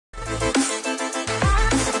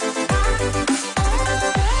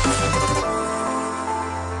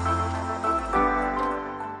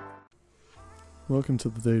Welcome to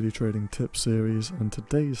the Daily Trading Tip series, and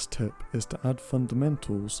today's tip is to add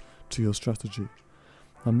fundamentals to your strategy.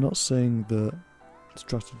 I'm not saying that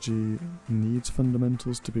strategy needs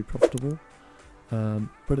fundamentals to be profitable,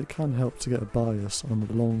 but it can help to get a bias on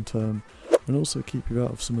the long term and also keep you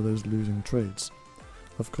out of some of those losing trades.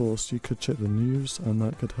 Of course, you could check the news and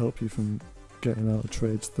that could help you from getting out of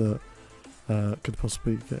trades that could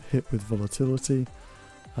possibly get hit with volatility.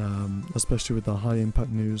 Especially with the high impact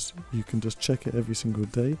news, you can just check it every single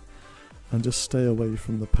day and just stay away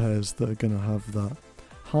from the pairs that are going to have that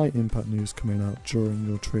high impact news coming out during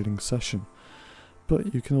your trading session.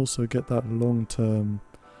 But you can also get that long term,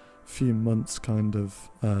 few months kind of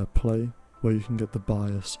play where you can get the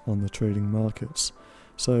bias on the trading markets.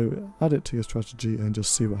 So add it to your strategy and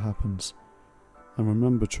just see what happens. And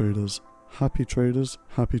remember traders, happy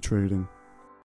trading.